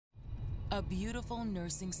A beautiful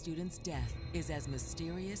nursing student's death is as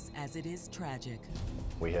mysterious as it is tragic.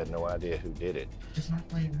 We had no idea who did it. It's not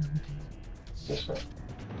playing. Yes, sir.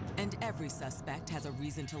 And every suspect has a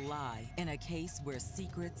reason to lie in a case where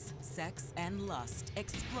secrets, sex, and lust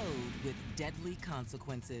explode with deadly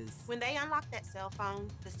consequences. When they unlocked that cell phone,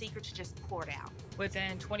 the secrets just poured out.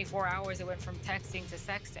 Within 24 hours, it went from texting to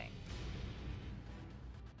sexting.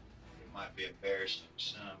 It might be embarrassing to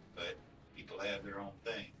some, but people have their own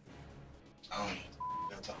thing. I don't know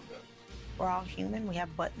what I'm talking about. We're all human. We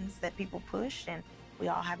have buttons that people push, and we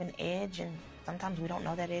all have an edge, and sometimes we don't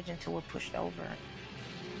know that edge until we're pushed over.